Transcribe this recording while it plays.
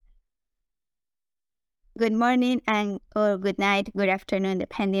good morning and or good night, good afternoon,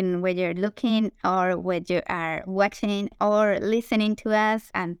 depending on where you're looking or where you are watching or listening to us.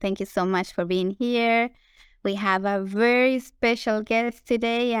 And thank you so much for being here. We have a very special guest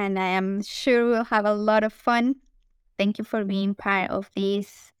today, and I am sure we'll have a lot of fun. Thank you for being part of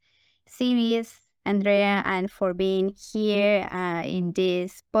this series, Andrea, and for being here in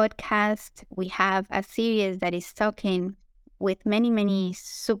this podcast. We have a series that is talking with many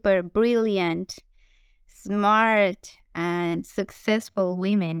super brilliant, smart, and successful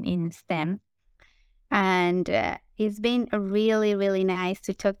women in STEM. And it's been really nice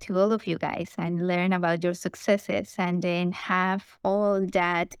to talk to all of you guys and learn about your successes and then have all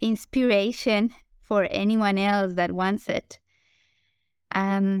that inspiration for anyone else that wants it.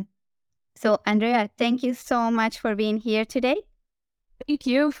 So, Andrea, thank you so much for being here today. Thank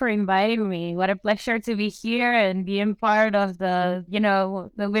you for inviting me. What a pleasure to be here and being part of the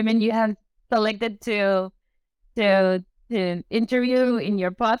women you have selected to interview in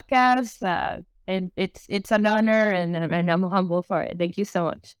your podcast. And it's an honor, and I'm humble for it. Thank you so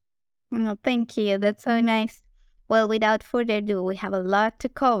much. No, thank you. That's so nice. Well, without further ado, we have a lot to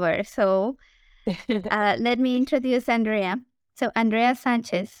cover. So let me introduce Andrea. So Andrea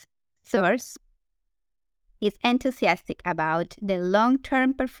Sanchez Source is enthusiastic about the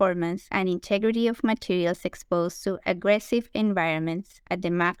long-term performance and integrity of materials exposed to aggressive environments at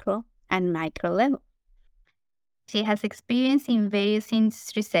the macro and micro level. She has experience in various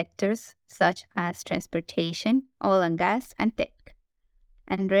industry sectors such as transportation, oil and gas, and tech.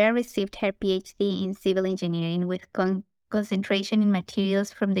 Andrea received her Ph.D. in civil engineering with concentration in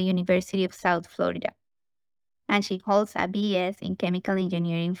materials from the University of South Florida. And she holds a BS in chemical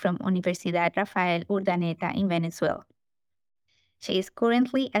engineering from Universidad Rafael Urdaneta in Venezuela. She is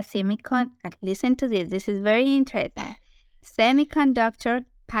currently a listen to this is very interesting, semiconductor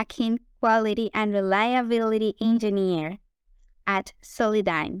packing quality and reliability engineer at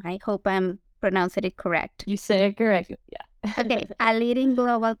Solidigm. I hope I'm pronouncing it correct. You said it correctly, yeah. Okay, a leading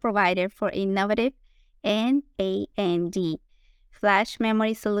global provider for innovative NAND flash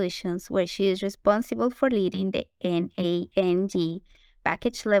memory solutions, where she is responsible for leading the NAND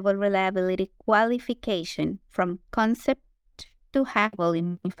package level reliability qualification from concept to high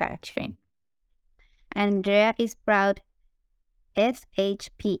volume manufacturing. Andrea is proud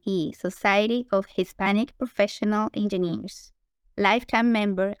SHPE, Society of Hispanic Professional Engineers, lifetime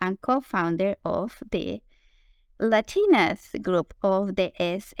member and co-founder of the Latinas group of the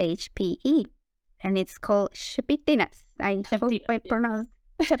SHPE, and it's called SHPEtinas. I hope I pronounced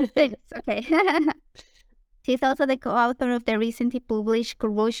SHPEtinas. Okay. She's also the co-author of the recently published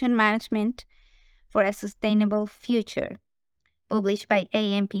Corrosion Management for a Sustainable Future, published by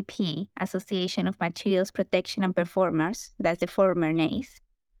AMPP, Association of Materials Protection and Performers. That's the former NACE.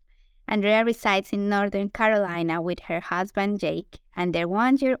 Andrea resides in Northern Carolina with her husband Jake and their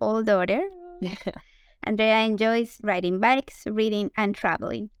 1-year-old daughter. Andrea enjoys riding bikes, reading, and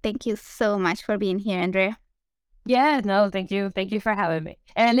traveling. Thank you so much for being here, Andrea. Yeah, no, thank you. Thank you for having me.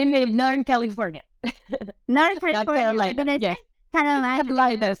 And in Northern California. Northern California. Yeah.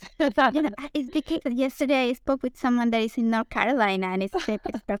 Carolina. It's because yesterday I spoke with someone that is in North Carolina, and it's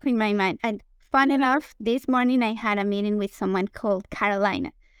stuck in my mind. And fun enough, this morning I had a meeting with someone called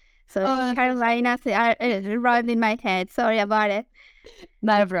Carolina. So Carolina arrived in my head. Sorry about it.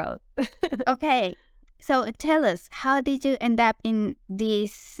 Not a problem. Okay. So tell us, how did you end up in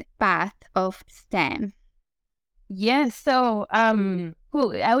this path of STEM? Yes, so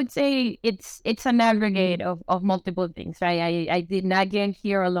cool. I would say it's an aggregate of multiple things, right? I did not get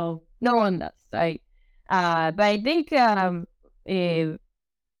here alone. No one does, right? But I think I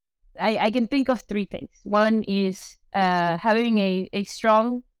can think of three things. One is having a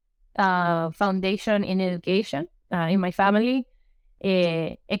strong foundation in education in my family,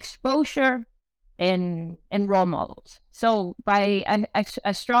 exposure, and role models. So by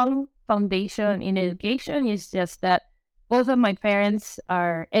a strong foundation in education is just that both of my parents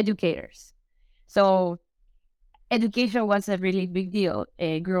are educators. So education was a really big deal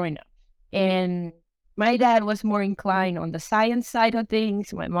growing up. And my dad was more inclined on the science side of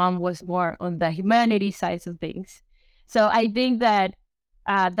things. My mom was more on the humanities side of things. So I think that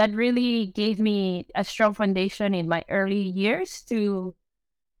that really gave me a strong foundation in my early years to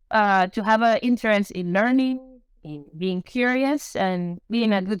have an interest in learning, in being curious, and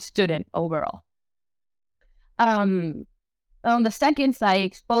being a good student overall. On the second side,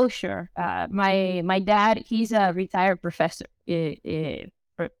 exposure. My dad, he's a retired professor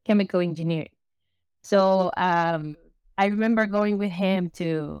for chemical engineering. So I remember going with him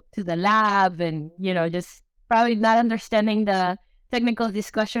to the lab, and just probably not understanding the technical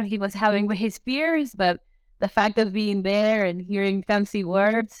discussion he was having with his peers, but the fact of being there and hearing fancy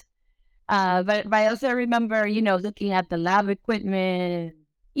words. But I also remember, looking at the lab equipment,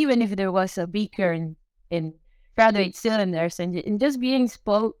 even if there was a beaker in graduate cylinders, and just being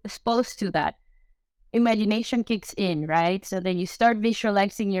exposed to that, imagination kicks in, right? So then you start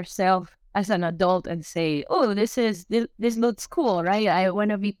visualizing yourself as an adult and say, "Oh, this looks cool, right? I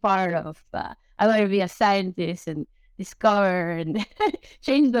want to be part of. I want to be a scientist and discover and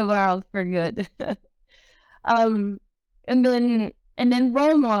change the world for good." um, and then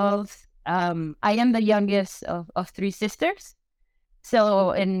role models. I am the youngest of three sisters,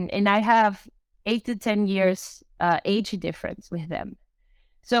 so and I have 8 to 10 years age difference with them.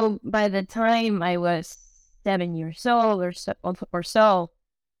 So by the time I was 7 years old or so,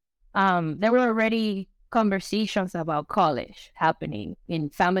 there were already conversations about college happening in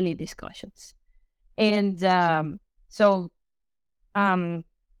family discussions. And so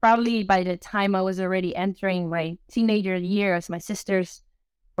probably by the time I was already entering my teenager years, my sisters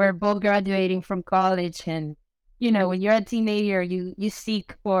were both graduating from college. And, when you're a teenager, you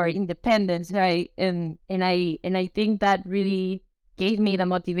seek for independence, right? And I think that really gave me the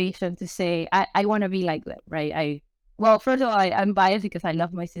motivation to say, I want to be like them, right? Well, first of all, I'm biased because I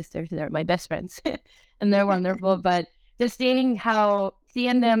love my sisters. They're my best friends and they're wonderful. But just seeing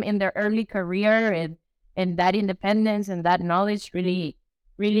them in their early career and that independence and that knowledge really,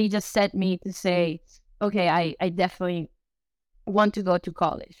 really just set me to say, okay, I definitely want to go to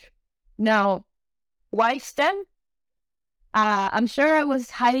college. Now, why STEM? I'm sure I was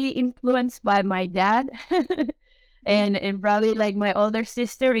highly influenced by my dad and probably like my older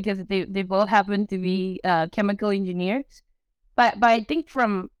sister because they both happen to be chemical engineers. But I think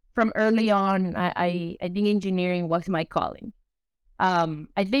from early on, I think engineering was my calling.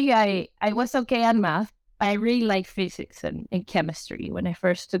 I think I was okay at math. I really like physics and chemistry when I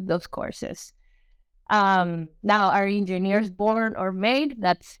first took those courses. Now, are engineers born or made?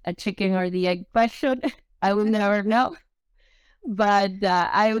 That's a chicken or the egg question. I will never know. But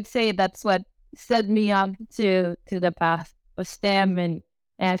I would say that's what set me up to the path of STEM, and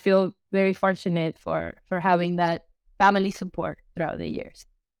I feel very fortunate for having that family support throughout the years.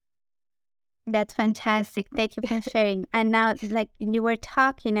 That's fantastic. Thank you for sharing. And now, like you were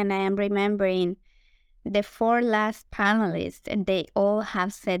talking, and I am remembering the four last panelists, and they all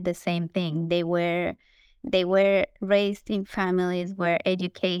have said the same thing. They were raised in families where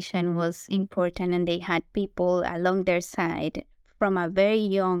education was important, and they had people along their side from a very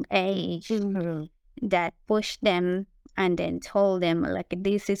young age that pushed them and then told them, like,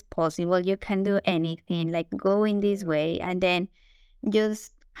 this is possible, you can do anything, like, go in this way. And then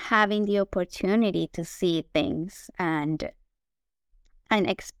just having the opportunity to see things and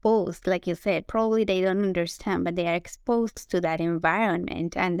exposed, like you said, probably they don't understand, but they are exposed to that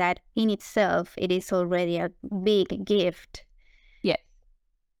environment, and that in itself, it is already a big gift. Yes.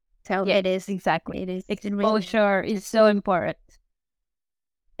 So yes, it is exactly. It is exposure is so important,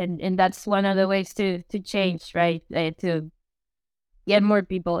 and that's one of the ways to change, right? To get more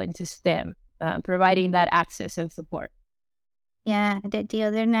people into STEM, providing that access and support. Yeah, the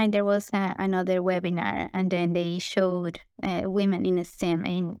other night there was another webinar, and then they showed women in STEM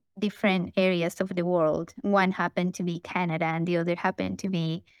in different areas of the world. One happened to be Canada, and the other happened to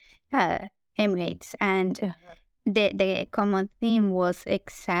be Emirates. And the common theme was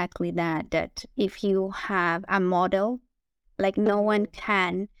exactly that if you have a model, like no one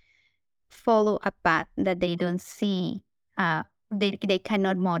can follow a path that they don't see. They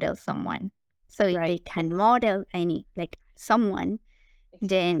cannot model someone. So if they can model someone,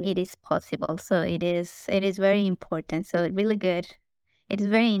 then it is possible. So it is very important. So really good. It is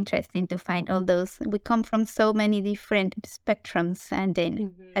very interesting to find all those. We come from so many different spectrums, and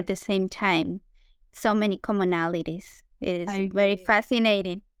then at the same time, so many commonalities. It is very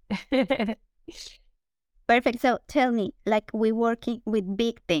fascinating. Perfect. So tell me, like, we're working with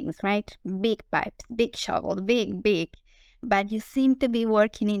big things, right? Big pipes, big shovel, big. But you seem to be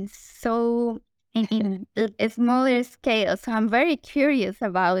working in a smaller scale. So I'm very curious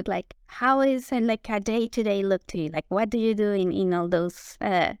about, like, how is like a day-to-day look to you? Like, what do you do in all those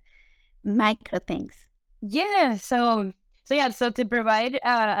micro things? Yeah. So to provide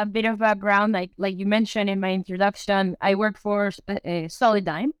a bit of background, like you mentioned in my introduction, I work for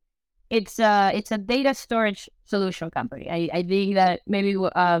Solidigm. It's a data storage solution company. I think that maybe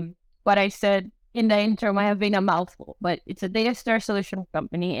what I said in the intro might have been a mouthful, but it's a data storage solution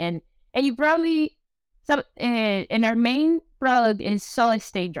company, and you probably and our main product is solid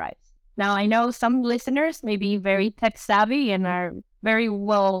state drives. Now, I know some listeners may be very tech savvy and have a very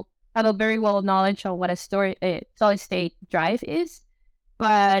well knowledge on what a solid state drive is,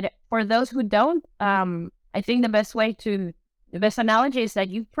 but for those who don't, I think the best analogy is that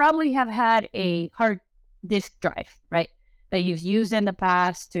you probably have had a hard disk drive, right? That you've used in the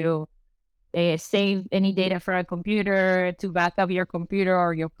past to save any data for a computer, to back up your computer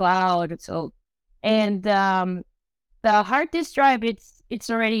or your cloud. And the hard disk drive, it's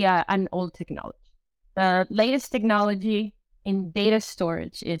already an old technology. The latest technology in data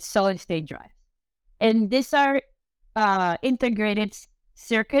storage is solid-state drives. And these are integrated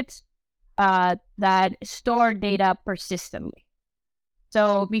circuits that store data persistently.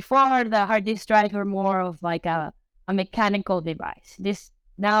 So before, the hard disk drives were more of like a mechanical device.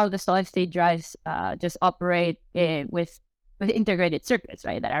 Now the solid-state drives just operate with integrated circuits,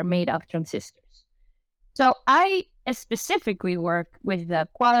 right, that are made of transistors. So I specifically work with the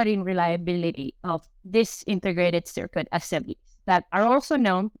quality and reliability of this integrated circuit assemblies that are also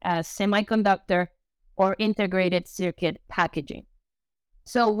known as semiconductor or integrated circuit packaging.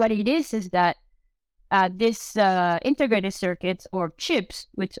 So what it is that this integrated circuits or chips,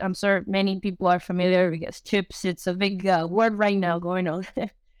 which I'm sure many people are familiar because chips, it's a big word right now going on.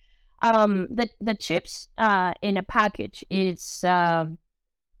 The chips in a package, it's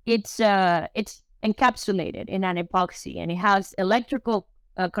encapsulated in an epoxy, and it has electrical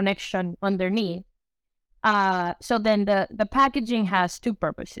connection underneath. So then the packaging has two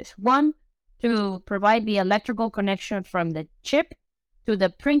purposes. One, to provide the electrical connection from the chip to the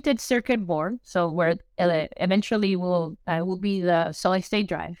printed circuit board, so where eventually will be the solid-state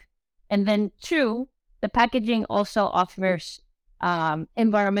drive. And then two, the packaging also offers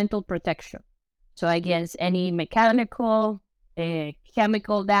environmental protection. So against any mechanical,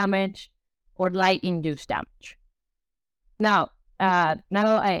 chemical damage, or light-induced damage. Now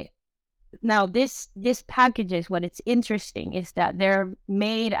this packages, what it's interesting is that they're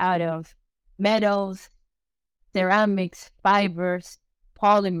made out of metals, ceramics, fibers,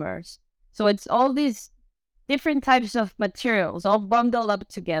 polymers. So it's all these different types of materials all bundled up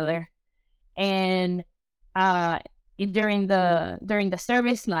together, and during the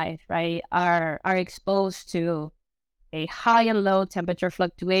service life, right, are exposed to a high and low temperature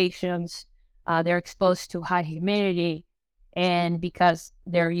fluctuations. They're exposed to high humidity, and because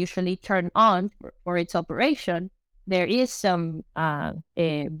they're usually turned on for its operation, there is some a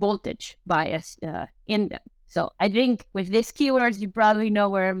voltage bias in them. So I think with these keywords, you probably know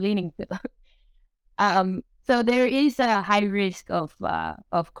where I'm leaning to. So there is a high risk of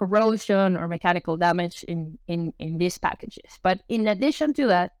corrosion or mechanical damage in these packages. But in addition to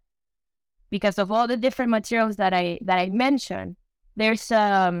that, because of all the different materials that I mentioned, there's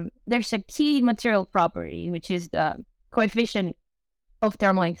a key material property, which is the coefficient of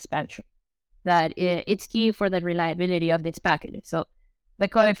thermal expansion, that it's key for the reliability of this package. So the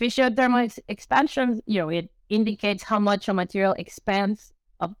coefficient of thermal expansion, it indicates how much a material expands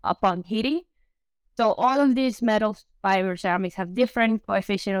upon heating. So all of these metals, fibers, ceramics have different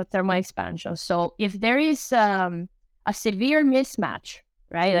coefficient of thermal expansion. So if there is a severe mismatch,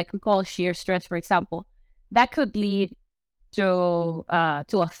 right, like we call shear stress, for example, that could lead to a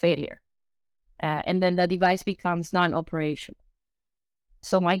failure, and then the device becomes non-operational.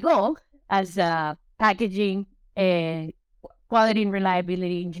 So my goal as a packaging quality and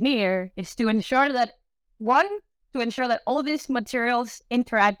reliability engineer is to ensure that all these materials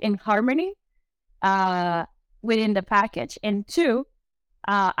interact in harmony within the package, and two,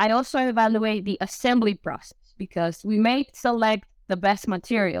 I also evaluate the assembly process, because we may select the best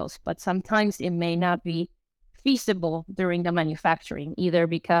materials, but sometimes it may not be feasible during the manufacturing, either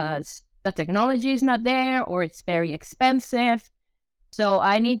because the technology is not there or it's very expensive. So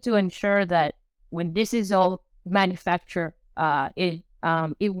I need to ensure that when this is all manufactured, the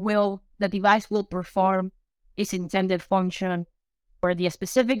device will perform its intended function for the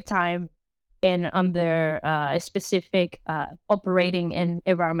specific time and under a specific operating and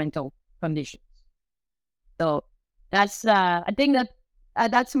environmental conditions. So that's I think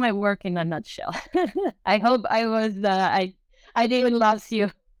that's my work in a nutshell. I hope I was I didn't lose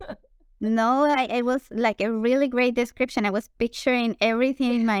you. No, it was like a really great description. I was picturing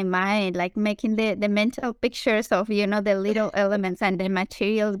everything in my mind, like making the mental pictures of, the little elements and the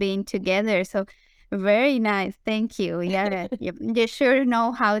materials being together. So very nice. Thank you. Yeah, you sure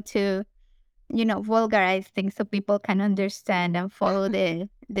know how to, vulgarize things so people can understand and follow the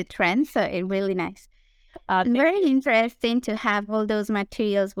trends. So it's really nice. Very interesting to have all those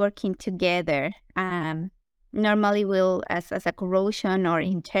materials working together. Normally, as a corrosion or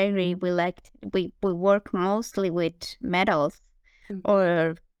integrity, we work mostly with metals,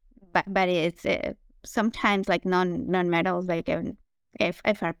 or but it's sometimes like non metals, like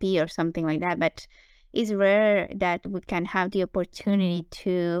FRP or something like that. But it's rare that we can have the opportunity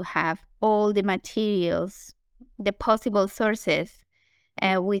to have all the materials, the possible sources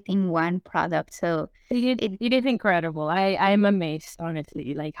within one product. So it is incredible. I'm amazed,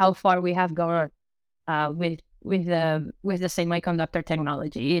 honestly, like how far we have gone with the semiconductor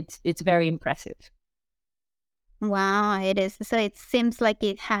technology. It's very impressive. wow, it is. So it seems like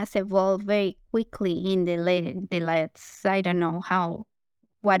it has evolved very quickly in the last, I don't know how,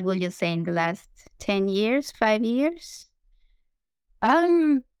 what will you say, in the last 10 years, 5 years? I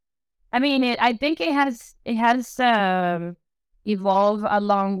mean, I think it has evolved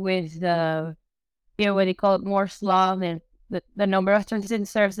along with the what they call it, Moore's law, and the number of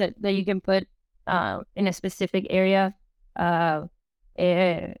transistors that you can put in a specific area of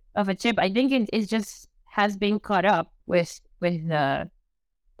a chip. I think it just has been caught up with the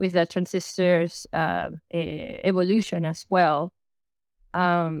transistors evolution as well.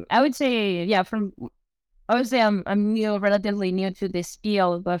 I would say, yeah, I would say I'm relatively new to this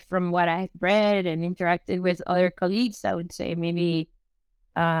field, but from what I've read and interacted with other colleagues, I would say maybe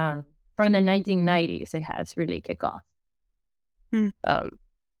from the 1990s it has really kicked off. Um,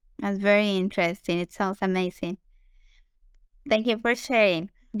 That's very interesting. It sounds amazing. Thank you for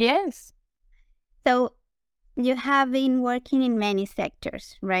sharing. yes. So you have been working in many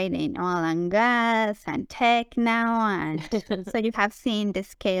sectors, right? In oil and gas and tech now. And so you have seen the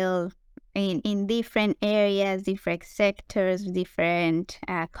scale in different areas, different sectors, different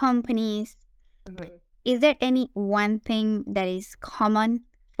companies. Is there any one thing that is common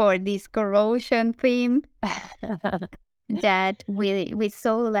for this corrosion theme that we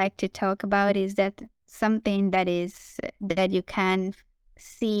so like to talk about? Is that something that you can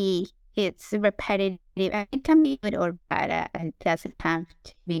see it's repetitive? It can be good or bad. It doesn't have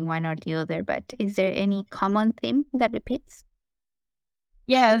to be one or the other. But is there any common theme that repeats?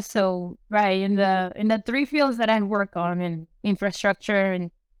 Yeah, so right in the three fields that I work on, in infrastructure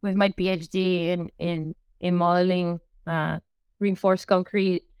and with my PhD in modeling reinforced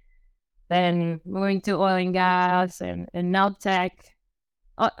concrete, then moving to oil and gas and now tech.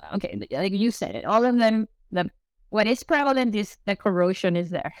 Okay, like you said it, all of them, what is prevalent is the corrosion is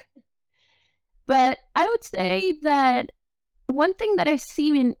there. But I would say that one thing that I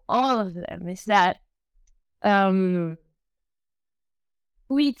see in all of them is that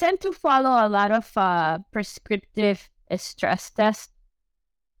we tend to follow a lot of prescriptive stress test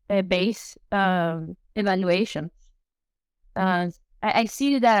based evaluations. I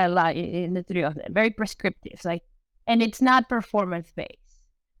see that a lot in the three of them, very prescriptive, like, and it's not performance based.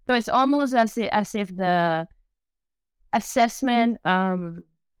 So it's almost as if the assessment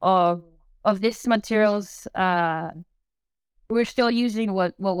of these materials, we're still using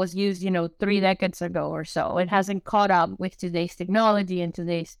what was used 3 decades ago or so. It hasn't caught up with today's technology and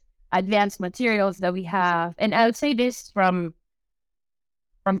today's advanced materials that we have. And I would say this from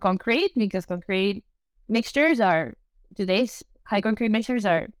concrete, because concrete mixtures are, today's high concrete mixtures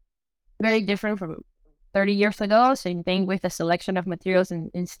are very different from 30 years ago. Same thing with the selection of materials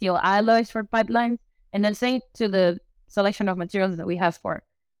in steel alloys for pipelines, and then same to the selection of materials that we have for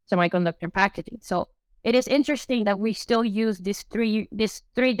semiconductor packaging. So it is interesting that we still use this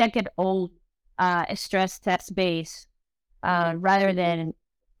 3-decade-old stress test base rather than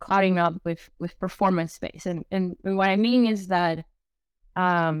cutting up with performance base. And what I mean is that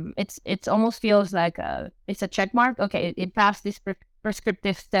it's almost feels like it's a check mark. Okay, it passed this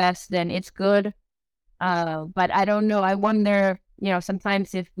prescriptive test, then it's good. But I don't know. I wonder,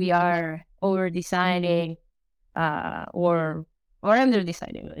 sometimes if we are over designing or under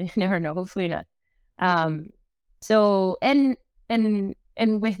designing. You never know. Hopefully not. So and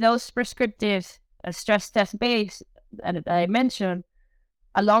with those prescriptive stress test base that I mentioned,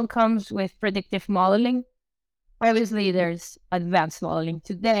 along comes with predictive modeling. Obviously, there's advanced modeling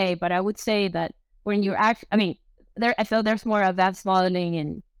today, but I would say that when you're I feel there's more advanced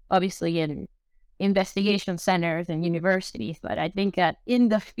modeling obviously in investigation centers and universities, but I think that in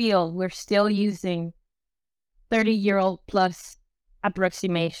the field, we're still using 30-year-old plus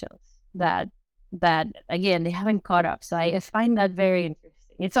approximations that again, they haven't caught up. So I find that very interesting.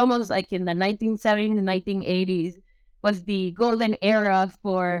 It's almost like in the 1970s and 1980s was the golden era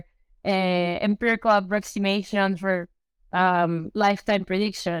for empirical approximation for lifetime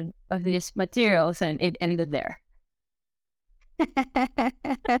prediction of these materials, and it ended there.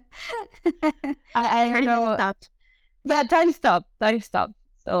 I don't know. Stopped. Yeah, time stop.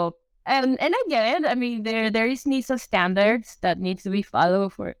 So and I get it. I mean, there is NISA standards that needs to be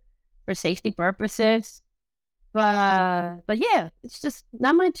followed for safety purposes, but yeah, it's just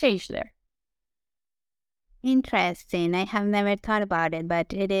not much change there. Interesting. I have never thought about it,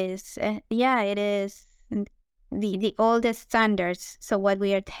 but it is, it is the oldest standards. So what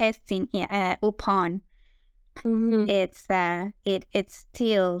we are testing upon, it's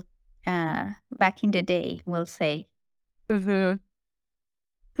still back in the day, we'll say. So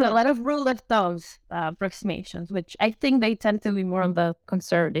a lot of rule of thumbs approximations, which I think they tend to be more on the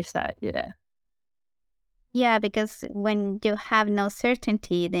conservative side. Yeah. Yeah, because when you have no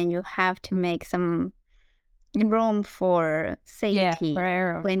certainty, then you have to make some room for safety for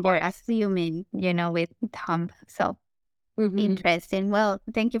error, when you're assuming, with thumb. So Mhm. interesting. Well,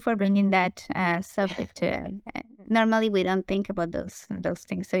 thank you for bringing that subject to. Normally, we don't think about those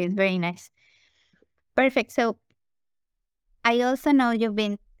things, so it's very nice. Perfect. So I also know you've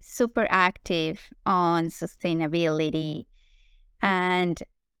been super active on sustainability and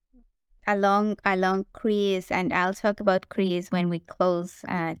along Chris, and I'll talk about Chris when we close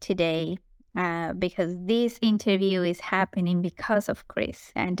today, because this interview is happening because of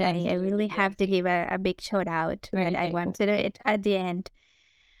Chris, and I really have to give a big shout out, but I want to do it at the end.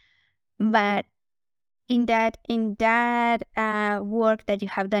 But in that work that you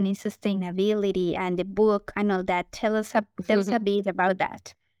have done in sustainability and the book and all that, tell us a bit about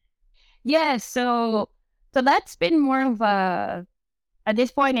that. Yeah, so that's been more of a, at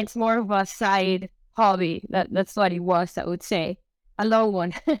this point, it's more of a side hobby. That's what it was, I would say, a low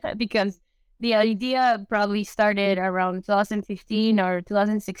one, because the idea probably started around 2015 or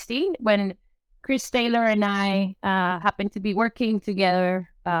 2016 when Chris Taylor and I happened to be working together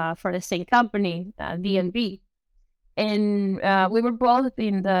for the same company, DNB. And we were both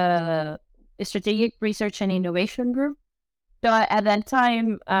in the Strategic Research and Innovation Group. So at that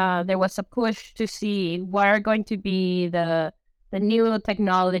time, there was a push to see what are going to be the new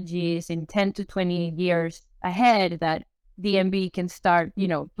technologies in 10 to 20 years ahead that DMB can start,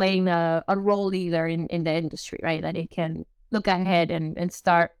 playing a role leader in the industry, right? That it can look ahead and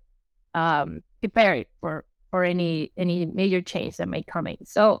start preparing for any major change that may come in.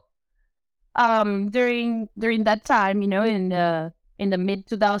 So during that time, in the mid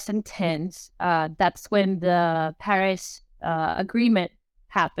 2010s, that's when the Paris agreement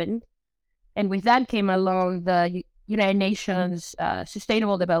happened, and with that came along the United Nations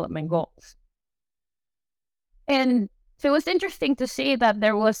Sustainable Development Goals. And so it was interesting to see that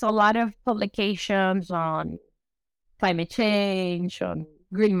there was a lot of publications on climate change, on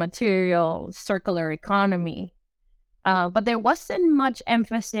green materials, circular economy, but there wasn't much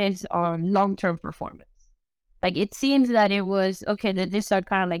emphasis on long-term performance. Like, it seems that it was, okay, that these are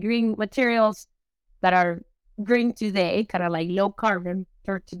kind of like green materials that are green today, kind of like low carbon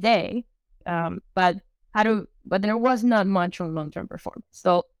for today. But there was not much on long-term performance.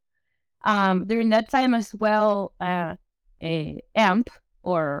 So during that time as well, AMP,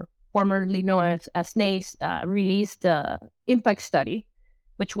 or formerly known as NACE, released the impact study,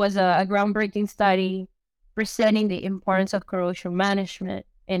 which was a groundbreaking study presenting the importance of corrosion management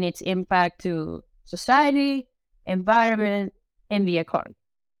and its impact to society, environment, and the economy.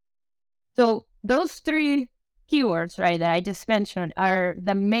 So those three keywords, right, that I just mentioned are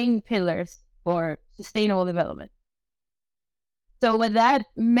the main pillars for sustainable development. So what that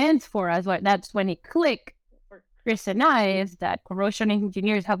meant for us, that's when it clicked for Chris and I, is that corrosion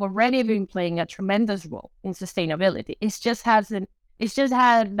engineers have already been playing a tremendous role in sustainability. It just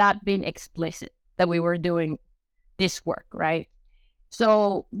had not been explicit that we were doing this work, right?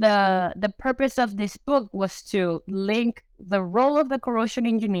 So the purpose of this book was to link the role of the corrosion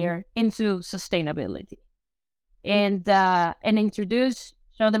engineer into sustainability, and introduce.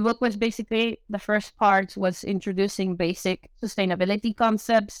 So the book was basically, the first part was introducing basic sustainability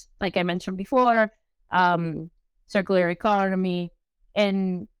concepts, like I mentioned before, circular economy,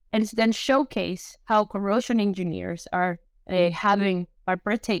 and then showcase how corrosion engineers are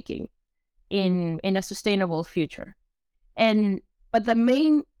partaking in a sustainable future. And but the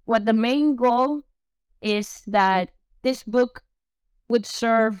main goal is that this book would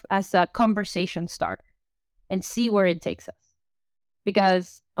serve as a conversation starter and see where it takes us.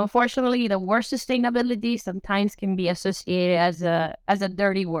 Because unfortunately, the word sustainability sometimes can be associated as a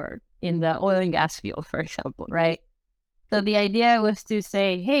dirty word in the oil and gas field, for example, right? So the idea was to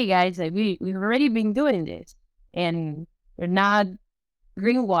say, hey guys, we've already been doing this, and we're not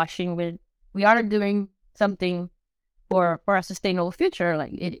greenwashing. We are doing something for a sustainable future.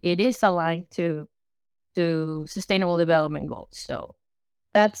 Like, it is aligned to sustainable development goals. So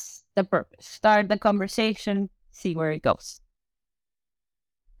that's the purpose. Start the conversation, see where it goes.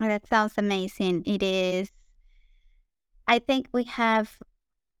 Well, that sounds amazing. It is. I think we have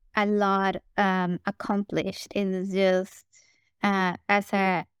a lot accomplished. It's just as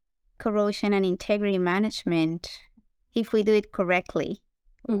a corrosion and integrity management, if we do it correctly,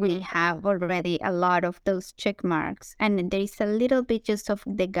 we have already a lot of those check marks, and there is a little bit just of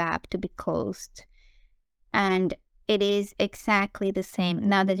the gap to be closed. And it is exactly the same.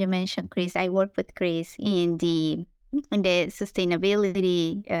 Now that you mentioned Chris, I work with Chris in the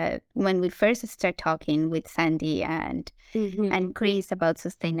sustainability when we first start talking with Sandy and Chris about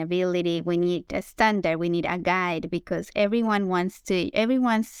sustainability. We need a standard, we need a guide, because everyone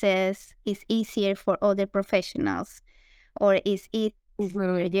says it's easier for other professionals or it's easier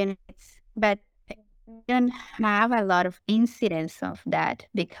for units, but we don't have a lot of incidents of that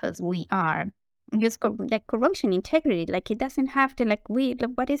because we are just like corrosion integrity, like it doesn't have to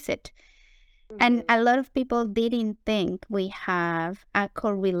what is it? And a lot of people didn't think we have a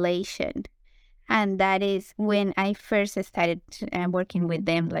correlation. And that is when I first started working with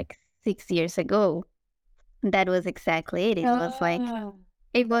them like 6 years ago. That was exactly it. It was like,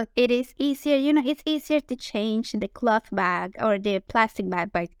 it is easier, it's easier to change the cloth bag or the plastic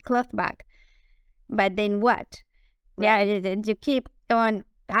bag by cloth bag. But then what? Right. Yeah, you keep on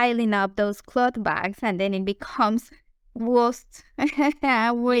piling up those cloth bags and then it becomes worse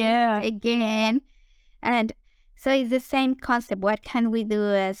again. And so it's the same concept. What can we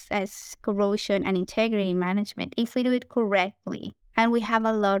do as corrosion and integrity management if we do it correctly? And we have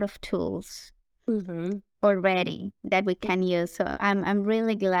a lot of tools already that we can use. So I'm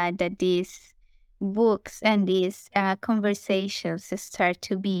really glad that these books and these conversations start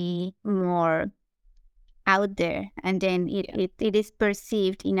to be more out there, and then it is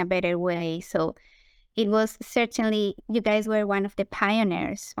perceived in a better way. So it was certainly, you guys were one of the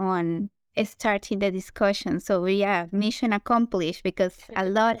pioneers on starting the discussion. So yeah, mission accomplished, because a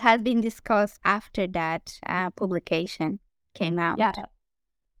lot has been discussed after that publication came out.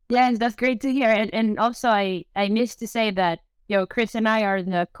 Yes, that's great to hear. And also I missed to say that, Chris and I are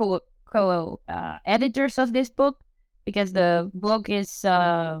the editors of this book, because the book is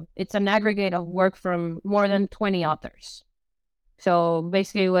it's an aggregate of work from more than 20 authors. So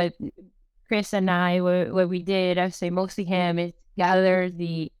basically what Chris and I, what we did, I say mostly him, is gather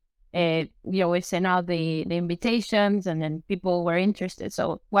we sent out the invitations, and then people were interested.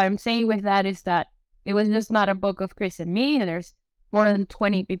 So what I'm saying with that is that it was just not a book of Chris and me, and there's more than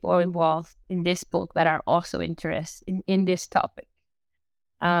 20 people involved in this book that are also interested in this topic.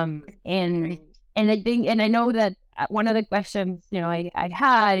 And I think, and I know that one of the questions, I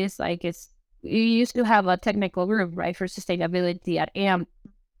had is like, you used to have a technical group, right, for sustainability at AMP.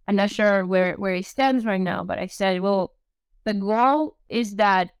 I'm not sure where it stands right now, but I said, well, the goal is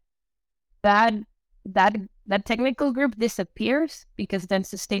that technical group disappears, because then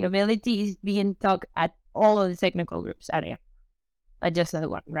sustainability is being taught at all of the technical groups at AMP. Not just that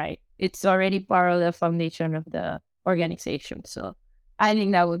one, right? It's already part of the foundation of the organization. So I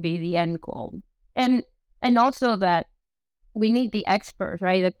think that would be the end goal. And also that we need the experts,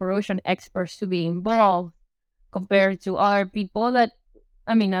 right? The corrosion experts to be involved, compared to other people that,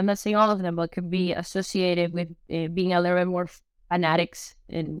 I'm not saying all of them, but could be associated with being a little bit more fanatics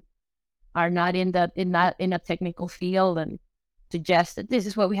and are not in a technical field, and suggest that this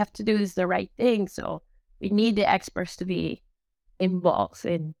is what we have to do, this is the right thing. So we need the experts to be involved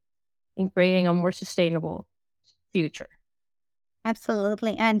in creating a more sustainable future.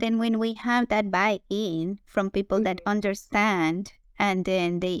 Absolutely. And then when we have that buy-in from people that understand, and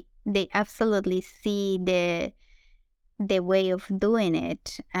then they absolutely see the way of doing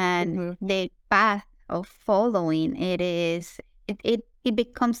it and the path of following it, it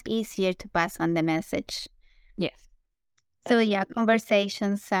becomes easier to pass on the message. Yes. So yeah,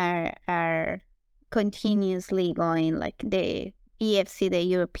 conversations are continuously going, like the EFC, the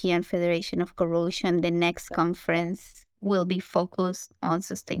European Federation of Corrosion, the next conference will be focused on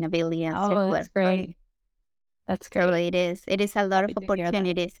sustainability and circular. That's great. That's great. So it is a lot of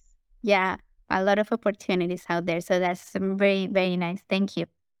opportunities. Yeah, a lot of opportunities out there. So that's very, very nice. Thank you.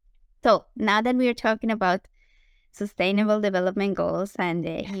 So now that we are talking about Sustainable Development Goals and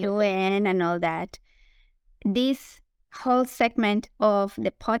the UN and all that, this whole segment of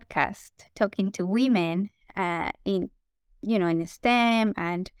the podcast, talking to women in STEM,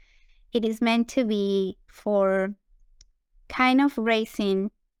 and it is meant to be for kind of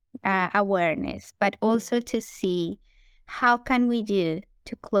raising awareness, but also to see how can we do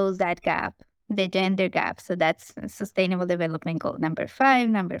to close that gap, the gender gap. So that's Sustainable Development Goal number 5,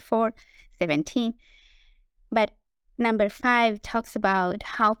 number 4, 17. But number 5 talks about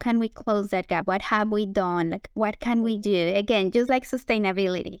how can we close that gap? What have we done? Like, what can we do? Again, just like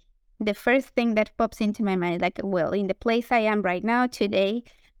sustainability, the first thing that pops into my mind is like, well, in the place I am right now today,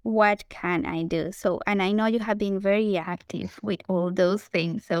 what can I do? So, and I know you have been very active with all those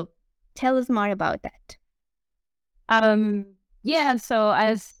things. So Tell us more about that. Yeah, so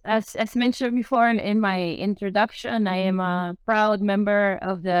as mentioned before in my introduction, I am a proud member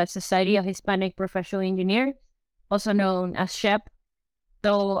of the Society of Hispanic Professional Engineers, also known as SHPE.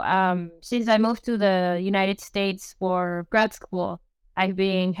 So since I moved to the United States for grad school, I've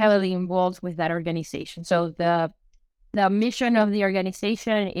been heavily involved with that organization. So the mission of the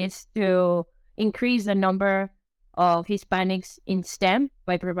organization is to increase the number of Hispanics in STEM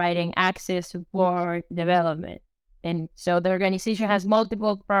by providing access, support, development. And so the organization has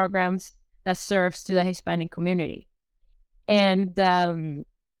multiple programs that serves to the Hispanic community. And I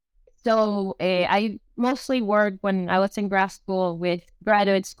mostly worked when I was in grad school with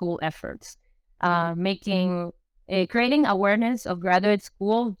graduate school efforts, creating awareness of graduate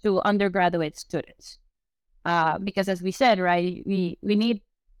school to undergraduate students. Because as we said, right, we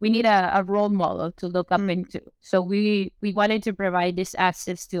need a role model to look up into. So we wanted to provide this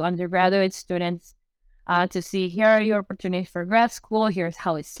access to undergraduate students to see, here are your opportunities for grad school. Here's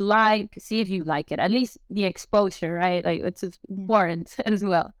how it's like. See if you like it. At least the exposure, right? Like it's important as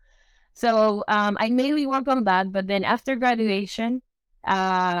well. So I mainly work on that. But then after graduation,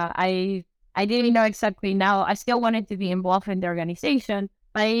 I didn't know exactly. Now I still wanted to be involved in the organization,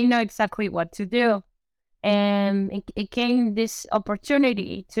 but I didn't know exactly what to do. And it came this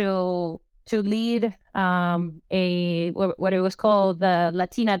opportunity to lead what it was called the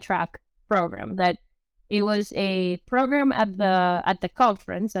Latina track program. That it was a program at the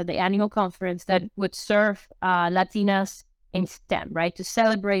conference, at the annual conference, that would serve Latinas in STEM, right, to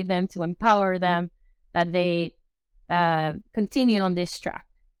celebrate them, to empower them, that they continue on this track.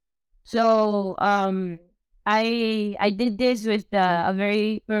 So I did this with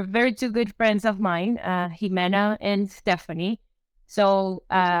very two good friends of mine, Jimena and Stephanie. So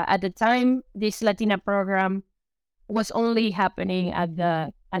at the time, this Latina program was only happening at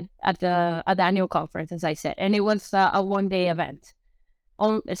the annual conference, as I said, and it was a 1-day event,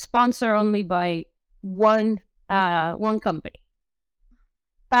 sponsored only by one company.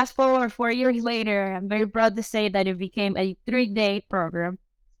 Fast forward 4 years later, I'm very proud to say that it became a 3-day program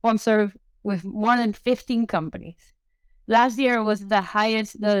sponsored with more than 15 companies. Last year was the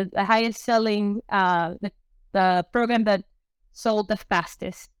highest selling the program that sold the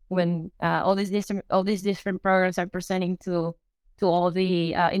fastest, when all these different programs are presenting to all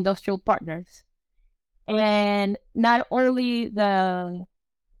the industrial partners. And not only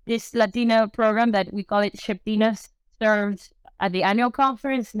this Latina program that we call it SHPEtinas serves at the annual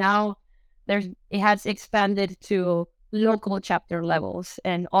conference, now it has expanded to local chapter levels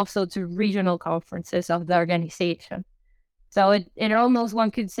and also to regional conferences of the organization. So it almost,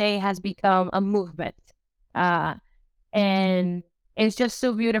 one could say, has become a movement. And it's just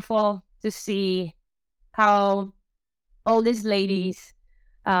so beautiful to see how all these ladies,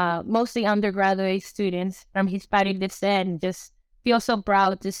 mostly undergraduate students from Hispanic descent, just feel so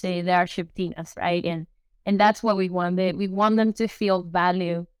proud to say they are SHPEtinas, right? And that's what we want. We want them to feel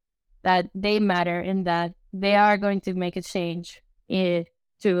value, that they matter, and that they are going to make a change to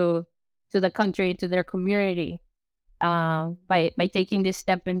the country, to their community, by taking this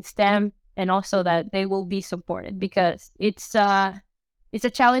step in STEM, and also that they will be supported, because it's a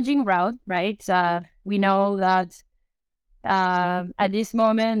challenging route, right? We know that at this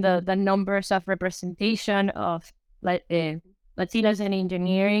moment, the numbers of representation of Latinas in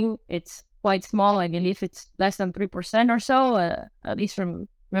engineering, it's quite small. I believe it's less than 3% or so, at least from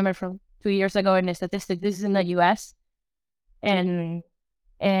 2 years ago in the statistic. This is in the US. And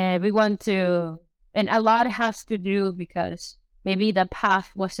we want to, and a lot has to do because maybe the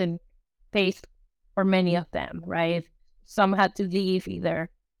path wasn't paved for many of them, right? Some had to leave either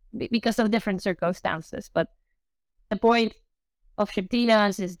because of different circumstances. But the point of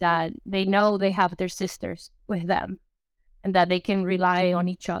SHPEtinas is that they know they have their sisters with them, and that they can rely on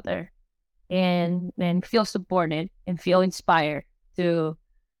each other and feel supported and feel inspired to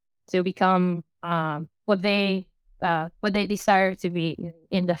become what they desire to be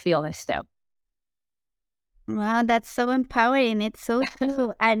in the field of STEM. Wow, that's so empowering. It's so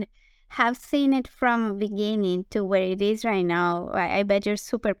true. And have seen it from beginning to where it is right now. I bet you're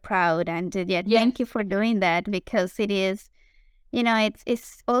super proud. And thank you for doing that, because it is,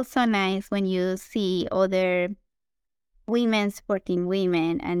 it's also nice when you see other women supporting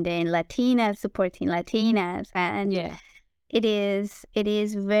women, and then Latinas supporting Latinas. And it is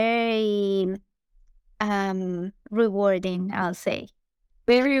very rewarding, I'll say.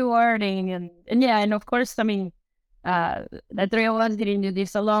 Very rewarding. And of course, I mean, the three of us didn't do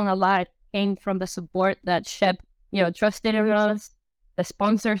this alone. A lot came from the support that SHPE, trusted in us, the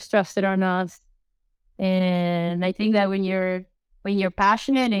sponsors trusted on us. And I think that when you're when you're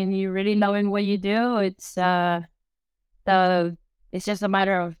passionate and you're really loving what you do, it's just a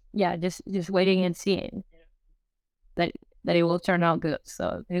matter of just waiting and seeing that it will turn out good.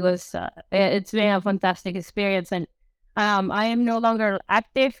 So it's been a fantastic experience, and I am no longer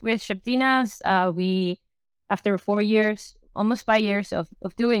active with SHPEtinas. We, after 4 years, almost 5 years of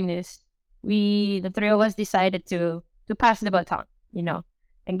doing this, the three of us decided to pass the baton,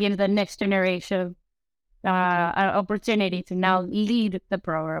 and give the next generation an opportunity to now lead the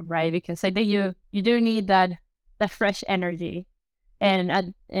program, right? Because I think you do need that fresh energy. And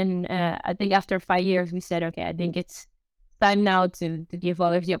I think after 5 years, we said, okay, I think it's time now to give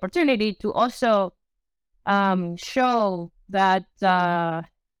others the opportunity to also show that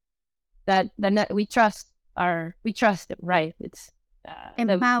we trust them, right? It's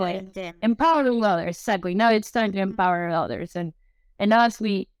empowering them. Empowering others, exactly. Now it's time to empower others, and us,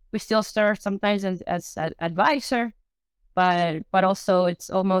 we still serve sometimes as an advisor, but also it's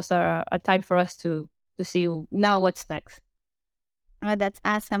almost a time for us to see now what's next. Oh, that's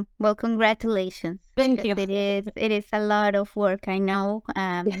awesome. Well, congratulations. Thank you. It is a lot of work, I know.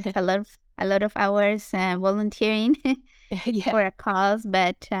 A lot of hours volunteering for a cause,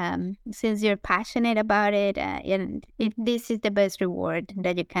 but since you're passionate about it, and this is the best reward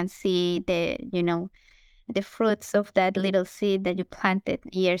that you can see, the fruits of that little seed that you planted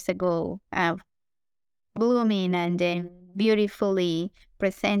years ago, blooming and then beautifully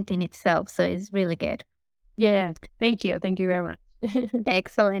presenting itself. So it's really good. Yeah, thank you very much.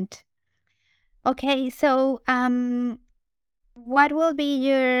 Excellent. Okay, so what will be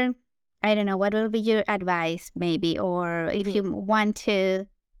your advice, maybe, or if you want to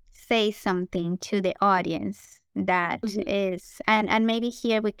say something to the audience that is, and maybe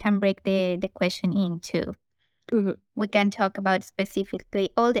here we can break the question into. We can talk about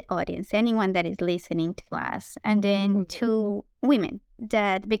specifically all the audience, anyone that is listening to us, and then to women,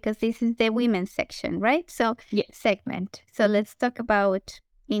 because this is the women's section, right? So segment. So let's talk about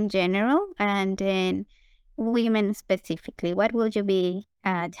in general, and then women specifically. What would you be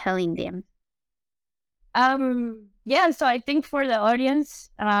telling them? So I think for the audience,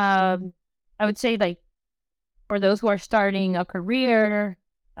 I would say, like, for those who are starting a career,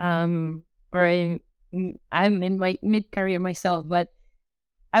 or I'm in my mid-career myself, but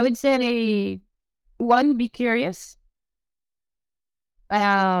I would say, one, be curious.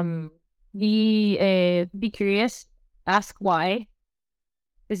 Be curious. Ask why,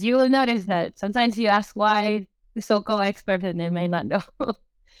 because you will notice that sometimes you ask why the so-called expert and they may not know.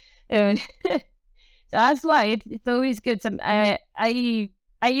 And so ask why. It's always good. I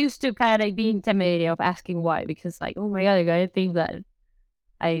used to kind of be intimidated of asking why, because, like, oh my god, I think that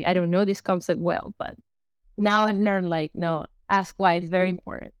I don't know this concept well, but now I've learned, like, no, ask why is very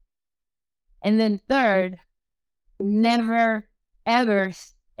important. And then third, never ever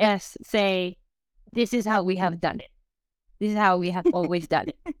say, this is how we have done it. This is how we have always done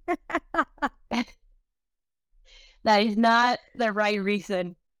it. That is not the right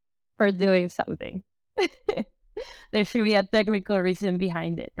reason for doing something. There should be a technical reason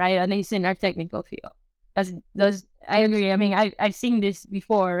behind it, right? At least in our technical field. I agree. I mean, I've seen this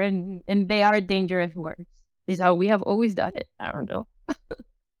before, and they are dangerous words. This is how we have always done it. I don't know.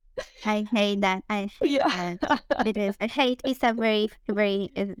 I hate that. Because hate is a very,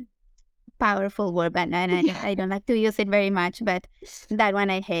 very powerful word, and I don't like to use it very much. But that one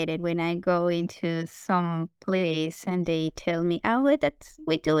I hate it when I go into some place and they tell me, "Oh,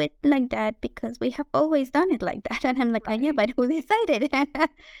 we do it like that because we have always done it like that," and I'm like, "Oh, yeah, but who decided?"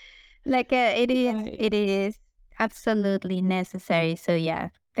 Like it is absolutely necessary. So yeah,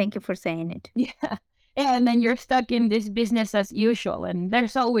 thank you for saying it. Yeah. And then you're stuck in this business as usual, and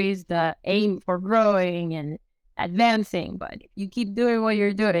there's always the aim for growing and advancing. But if you keep doing what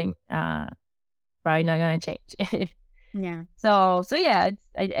you're doing, probably not gonna change. Yeah. So yeah,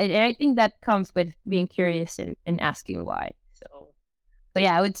 I think that comes with being curious and asking why. So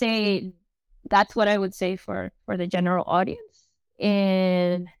yeah, I would say that's what I would say for the general audience,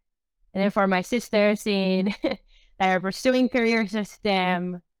 and then for my sisters that are pursuing careers in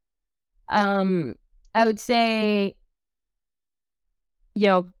STEM, I would say,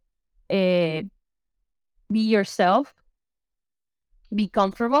 be yourself, be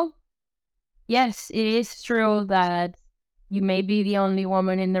comfortable. Yes, it is true that you may be the only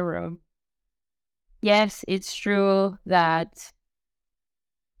woman in the room. Yes, it's true that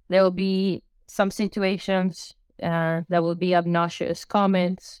there will be some situations that will be obnoxious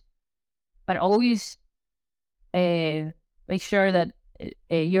comments, but always make sure that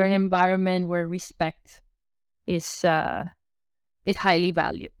you're in an environment where respect is highly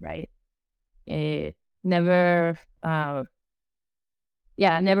valued, right? Never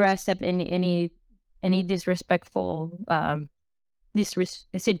never accept any disrespectful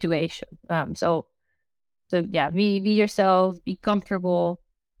situation. So yeah, be yourself, be comfortable,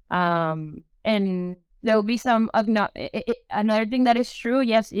 and there will be some of not. Another thing that is true,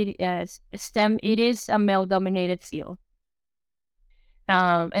 yes, it is STEM. It is a male-dominated field,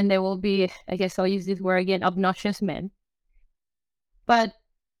 and there will be, I guess I'll use this word again, obnoxious men. But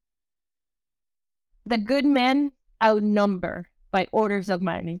the good men outnumber by orders of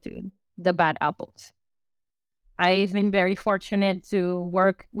magnitude the bad apples. I've been very fortunate to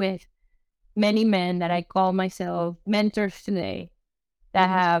work with many men that I call myself mentors today that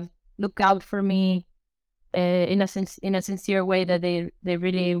have looked out for me in a sincere way, that they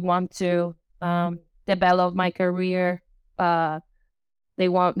really want to develop my career. They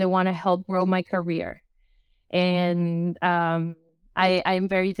want to help grow my career, and I'm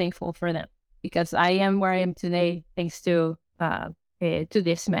very thankful for them, because I am where I am today thanks to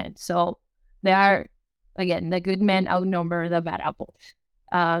this man. So they are, again, the good men outnumber the bad apples.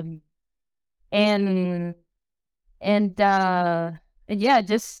 And yeah,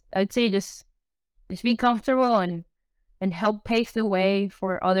 just I'd say just be comfortable and help pave the way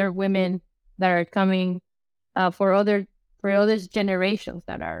for other women that are coming, for other generations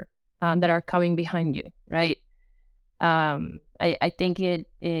that are coming behind you, right? I think we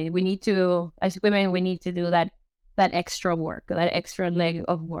need to, as women, we need to do that extra work, that extra leg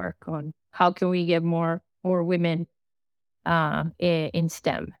of work on how can we get more women in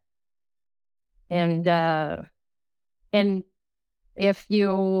STEM. And if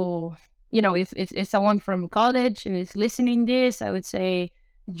if someone from college is listening this, I would say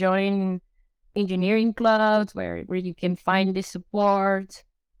join engineering clubs where you can find this support.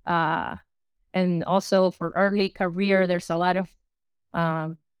 And also for early career, there's a lot of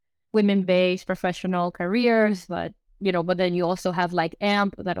women-based professional careers, but then you also have like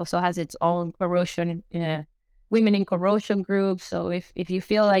AMP that also has its own corrosion, women in corrosion groups. So if you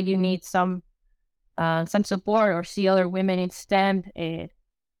feel like you need some support or see other women in STEM,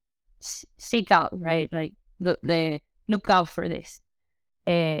 seek out, right? Like look out for this.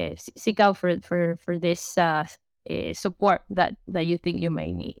 Seek out for this support that you think you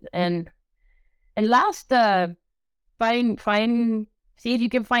may need. And last, see if you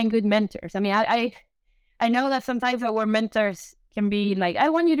can find good mentors. I mean, I know that sometimes our mentors can be like, I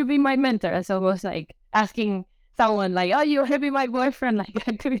want you to be my mentor. It's almost like asking someone like, oh, you want to be my boyfriend? Like,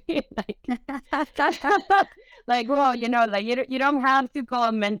 that could be like, well, like you don't have to call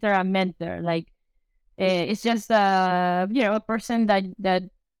a mentor a mentor. Like, it's just a person that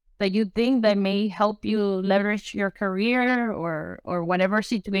you think that may help you leverage your career or whatever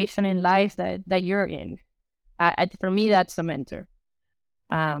situation in life that you're in. For me, that's a mentor.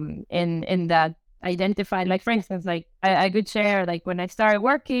 And that identified, like, for instance, like I could share, like, when I started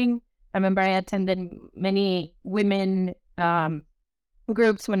working, I remember I attended many women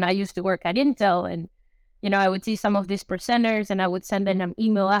groups when I used to work at Intel, and I would see some of these presenters and I would send them an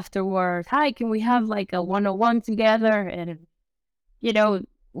email afterwards. Hi, can we have like a 101 together? And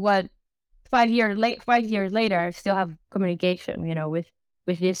what, 5 years later, I still have communication,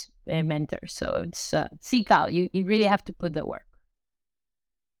 with this mentor. So it's seek out. You really have to put the work.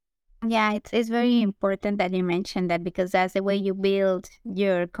 Yeah, it's very important that you mentioned that, because that's the way you build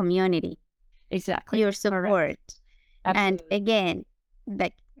your community. Exactly. Your support. And again,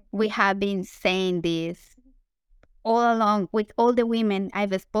 like we have been saying this all along with all the women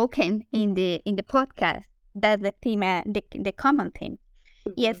I've spoken in the podcast. That's the theme, the common theme.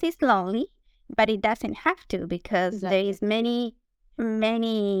 Mm-hmm. Yes, it's lonely, but it doesn't have to, because there is many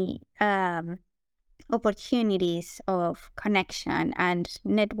opportunities of connection and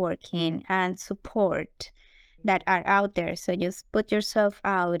networking and support that are out there. So just put yourself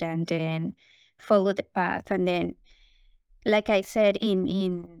out and then follow the path. And then, like I said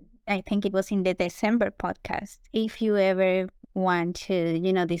in I think it was in the December podcast, if you ever want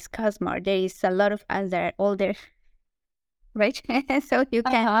to, discuss more, there is a lot of us that are older, right? So you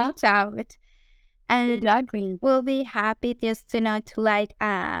can reach out. And exactly, we'll be happy just to light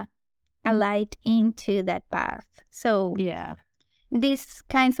a light into that path. So yeah, these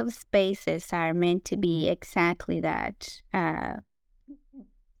kinds of spaces are meant to be exactly that,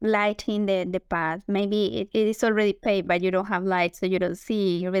 lighting the path. Maybe it is already paved, but you don't have light, so you don't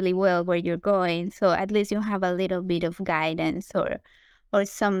see really well where you're going. So at least you have a little bit of guidance or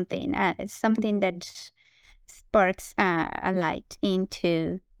something, something that sparks a light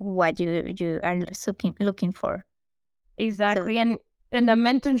into what you are looking for. Exactly. So, and the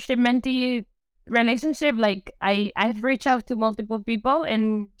mentorship mentee relationship, like I've reached out to multiple people,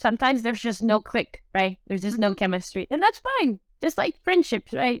 and sometimes there's just no click, right? There's just no chemistry, and that's fine. Just like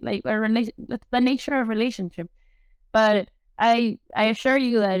friendships, right? Like a relation, that's the nature of relationship. But I assure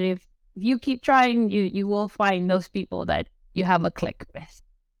you that if you keep trying, you will find those people that you have a click with.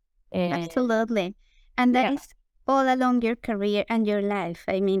 And Absolutely. And that is all along your career and your life.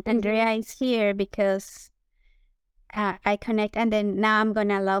 I mean, Andrea is here because I connect, and then now I'm going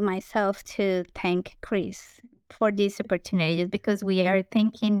to allow myself to thank Chris for these opportunities, because we are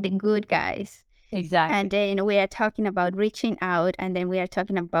thanking the good guys. exactly. And then we are talking about reaching out, and then we are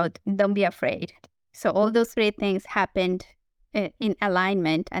talking about don't be afraid. So all those three things happened in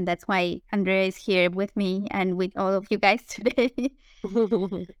alignment, and that's why Andrea is here with me and with all of you guys today.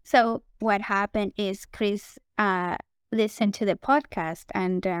 So what happened is Chris listened to the podcast,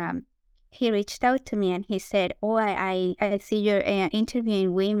 and he reached out to me and he said, "Oh, I see you're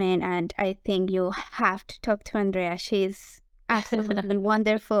interviewing women, and I think you have to talk to Andrea. She's absolutely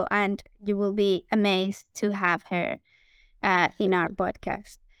wonderful, and you will be amazed to have her in our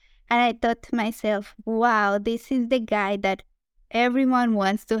podcast." And I thought to myself, wow, this is the guy that everyone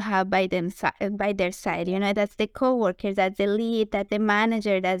wants to have by their side. You know, that's the coworker, that's the lead, that's the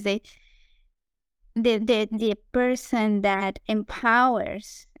manager, that's the person that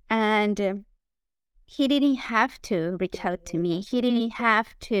empowers. And he didn't have to reach out to me. He didn't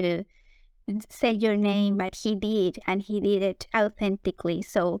have to say your name, but he did, and he did it authentically.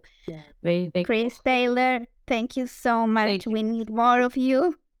 So, Chris Taylor, thank you so much. We need more of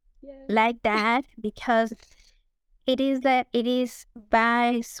you like that, because it is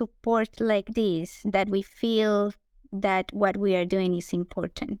by support like this that we feel that what we are doing is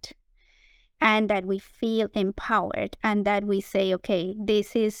important, and that we feel empowered, and that we say, okay,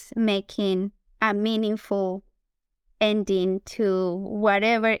 this is making a meaningful ending to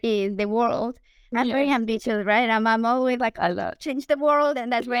whatever is the world. I'm very ambitious, right? I'm always like, I love change the world,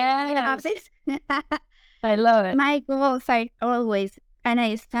 and that's where I have this. I love it. My goals are always, and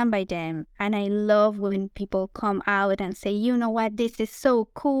I stand by them. And I love when people come out and say, you know what, this is so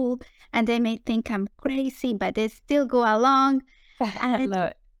cool. And they may think I'm crazy, but they still go along. I love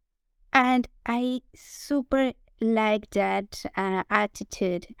it. And I super like that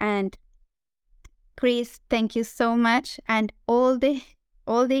attitude. And Chris, thank you so much. And all the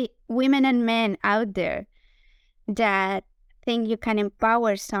women and men out there that think you can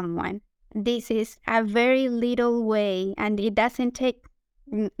empower someone. This is a very little way, and it doesn't take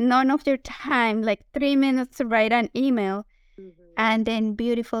none of your time, like 3 minutes to write an email, and then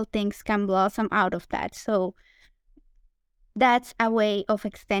beautiful things can blossom out of that. So that's a way of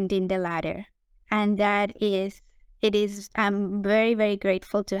extending the ladder. And I'm very, very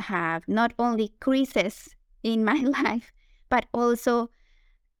grateful to have not only Chris's in my life, but also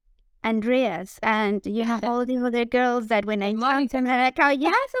Andrea's, and you have all the other girls that when I talk to them, they're like, oh,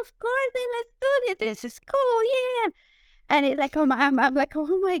 yes, of course, then let's do this. This is cool, yeah. And it's like, I'm like,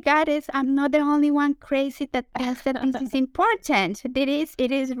 oh my God, I'm not the only one crazy that thinks that this is important.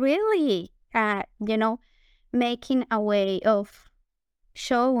 It is really, making a way of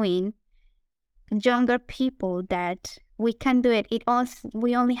showing younger people that we can do it.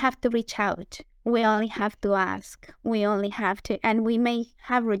 We only have to reach out. We only have to ask. We only have to, and we may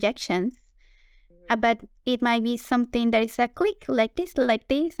have rejections, but it might be something that is a click like this,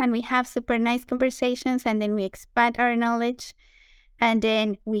 and we have super nice conversations, and then we expand our knowledge, and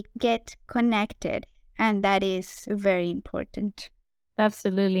then we get connected, and that is very important.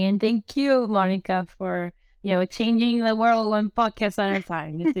 Absolutely. And thank you, Monica, for changing the world one podcast at a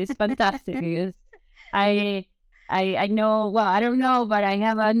time. This is fantastic. Because I know, well, I don't know, but I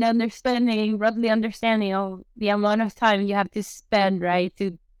have an roughly understanding of the amount of time you have to spend, right,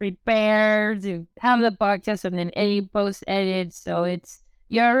 to prepare, to have the podcast, and then post edit. So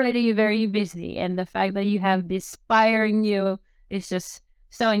you're already very busy, and the fact that you have this inspiring you is just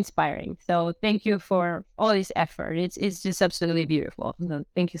so inspiring. So thank you for all this effort. It's just absolutely beautiful. So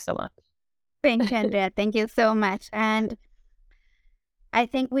thank you so much. Thank you, Andrea. Thank you so much. And I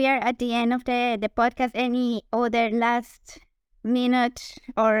think we are at the end of the podcast. Any other last minute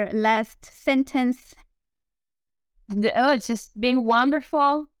or last sentence? It's just been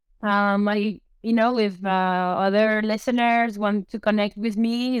wonderful. If other listeners want to connect with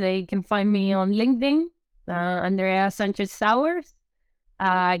me, they can find me on LinkedIn, Andrea Sanchez Sowers.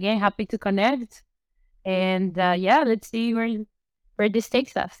 Again, happy to connect. And let's see where this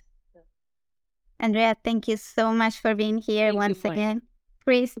takes us. Andrea, thank you so much for being here once again.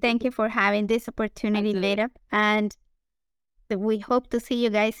 Chris, thank you for having this opportunity later. And we hope to see you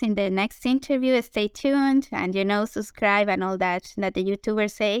guys in the next interview. Stay tuned and, subscribe and all that the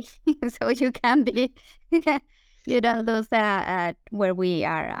YouTubers say so you can be, you don't lose where we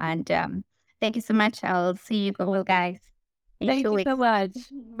are. And thank you so much. I'll see you guys in Thank 2 you weeks. so much.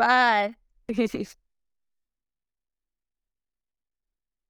 Bye.